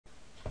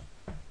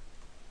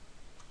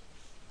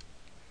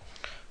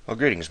Well,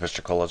 greetings,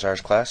 Mr.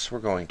 Kolazar's class. We're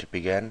going to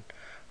begin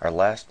our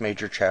last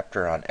major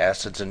chapter on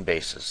acids and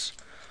bases.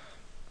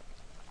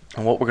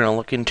 And what we're going to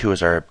look into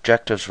is our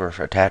objectives were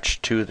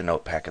attached to the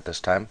note packet this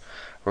time.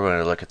 We're going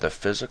to look at the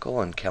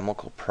physical and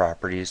chemical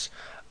properties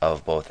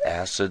of both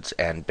acids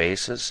and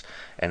bases.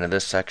 And in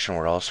this section,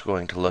 we're also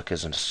going to look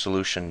as a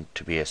solution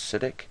to be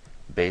acidic,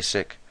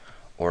 basic,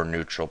 or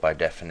neutral by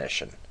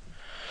definition.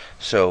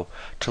 So,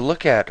 to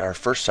look at our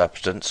first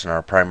substance and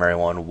our primary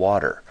one,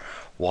 water.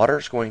 Water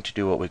is going to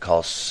do what we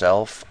call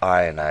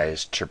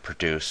self-ionize to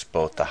produce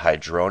both the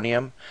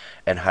hydronium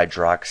and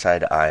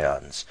hydroxide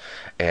ions.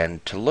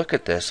 And to look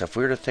at this, if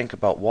we were to think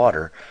about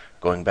water,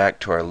 going back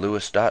to our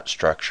Lewis dot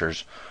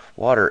structures,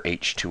 water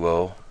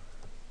H2O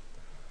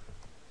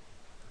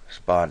is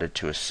bonded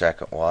to a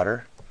second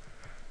water.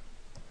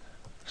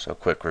 So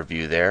quick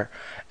review there.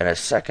 And a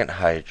second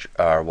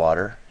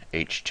water,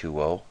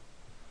 H2O,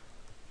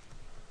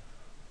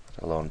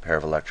 a lone pair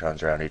of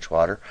electrons around each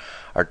water,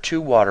 our two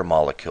water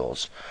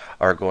molecules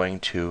are going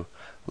to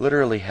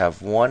literally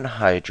have one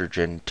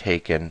hydrogen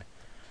taken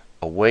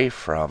away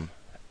from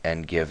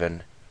and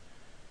given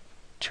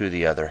to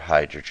the other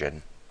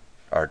hydrogen,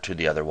 or to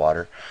the other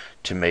water,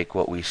 to make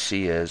what we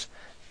see as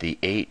the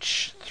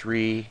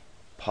H3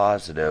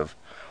 positive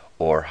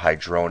or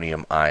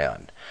hydronium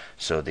ion.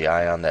 So the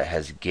ion that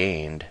has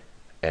gained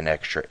an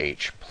extra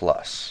H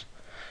plus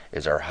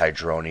is our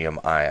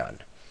hydronium ion.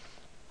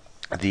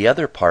 The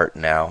other part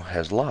now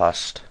has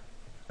lost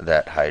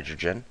that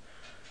hydrogen,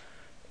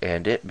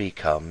 and it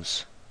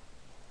becomes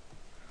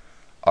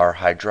our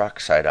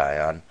hydroxide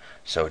ion.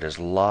 So it has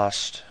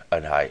lost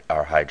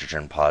our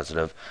hydrogen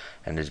positive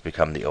and has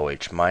become the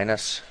OH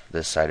minus.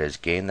 This side has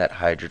gained that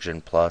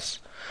hydrogen plus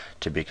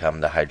to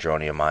become the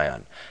hydronium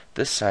ion.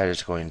 This side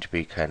is going to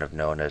be kind of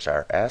known as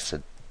our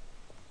acid,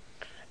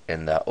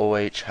 and the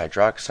OH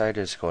hydroxide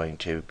is going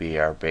to be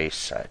our base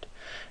side.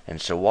 And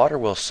so water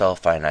will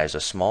self-ionize. A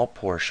small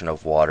portion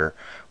of water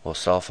will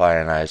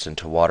self-ionize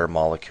into water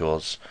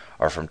molecules,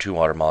 or from two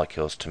water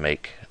molecules, to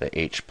make the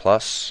H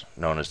plus,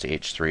 known as the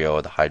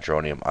H3O, the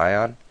hydronium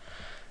ion,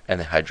 and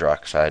the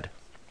hydroxide,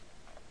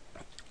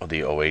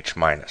 the OH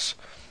minus.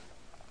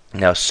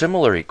 Now,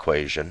 similar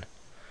equation,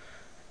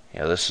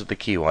 this is the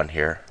key one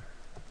here.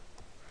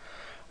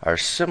 Our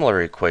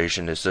similar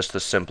equation is just the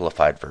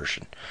simplified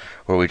version,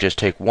 where we just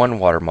take one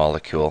water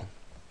molecule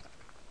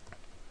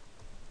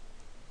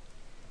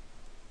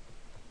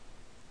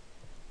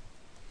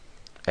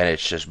and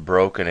it's just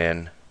broken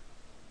in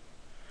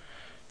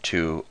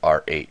to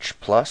our H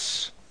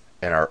plus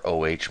and our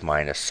OH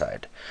minus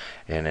side.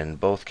 And in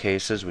both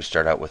cases, we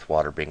start out with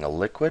water being a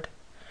liquid,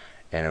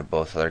 and in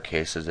both other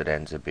cases, it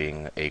ends up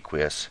being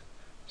aqueous.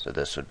 So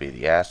this would be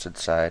the acid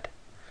side,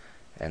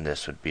 and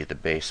this would be the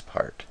base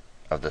part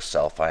of the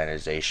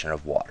self-ionization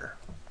of water.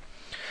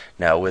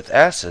 Now, with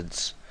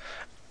acids,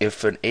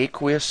 if an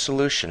aqueous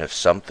solution, if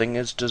something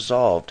is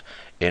dissolved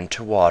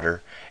into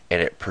water,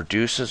 and it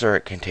produces or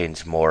it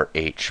contains more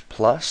H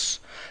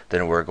plus,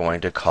 then we're going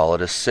to call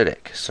it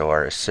acidic. So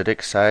our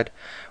acidic side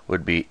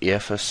would be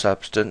if a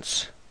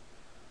substance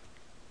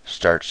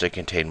starts to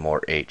contain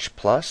more H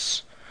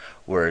plus,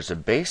 whereas a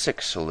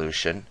basic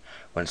solution,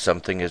 when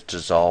something is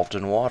dissolved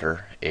in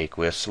water,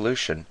 aqueous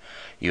solution,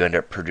 you end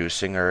up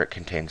producing or it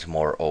contains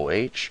more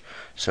OH.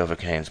 So if it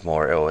contains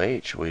more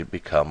OH, we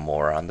become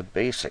more on the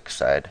basic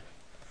side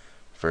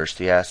versus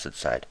the acid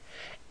side.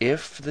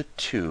 If the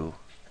two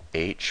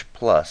H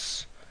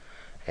plus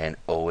and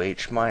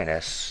OH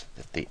minus,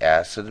 if the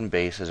acid and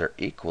bases are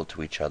equal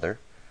to each other,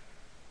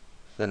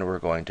 then we're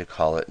going to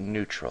call it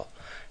neutral.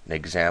 An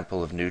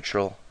example of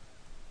neutral,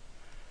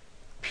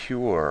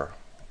 pure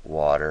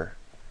water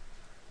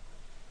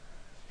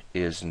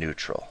is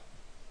neutral.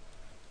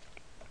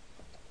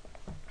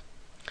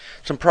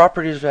 Some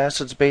properties of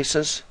acids,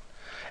 bases.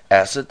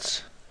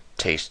 Acids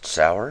taste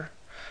sour.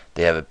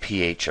 They have a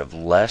pH of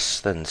less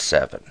than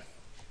 7.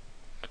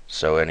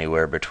 So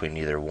anywhere between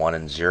either 1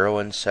 and 0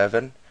 and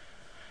 7.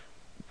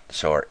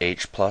 So our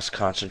H plus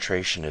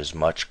concentration is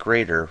much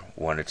greater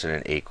when it's in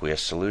an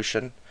aqueous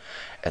solution,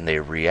 and they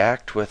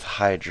react with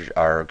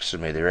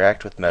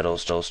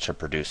metals to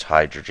produce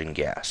hydrogen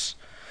gas.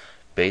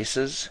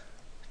 Bases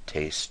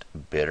taste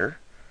bitter.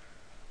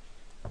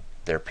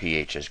 Their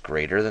pH is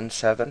greater than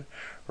 7.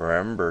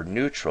 Remember,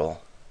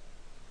 neutral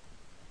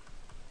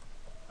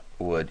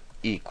would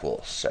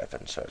equal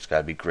 7, so it's got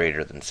to be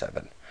greater than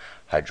 7.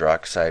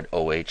 Hydroxide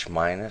OH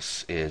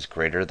minus is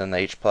greater than the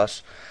H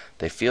plus.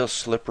 They feel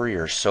slippery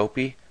or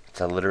soapy.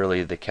 It's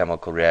literally the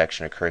chemical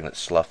reaction occurring that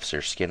sloughs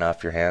your skin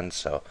off your hands,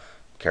 so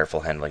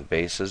careful handling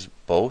bases.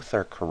 Both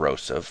are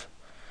corrosive.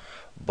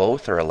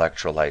 Both are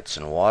electrolytes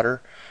in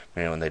water,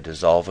 meaning when they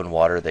dissolve in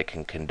water they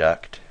can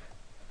conduct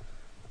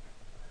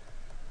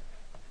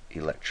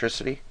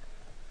electricity.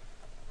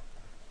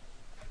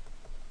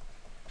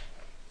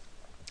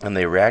 And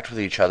they react with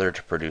each other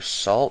to produce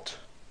salt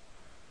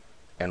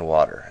and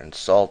water. And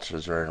salt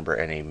is, remember,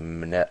 any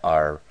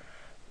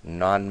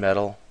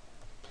non-metal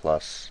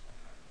plus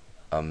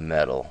a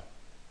metal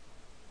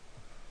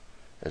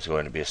is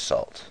going to be a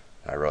salt.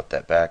 I wrote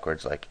that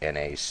backwards like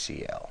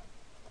NaCl.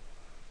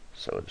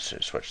 So we'll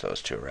just switch those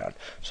two around.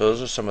 So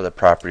those are some of the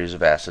properties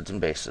of acids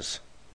and bases.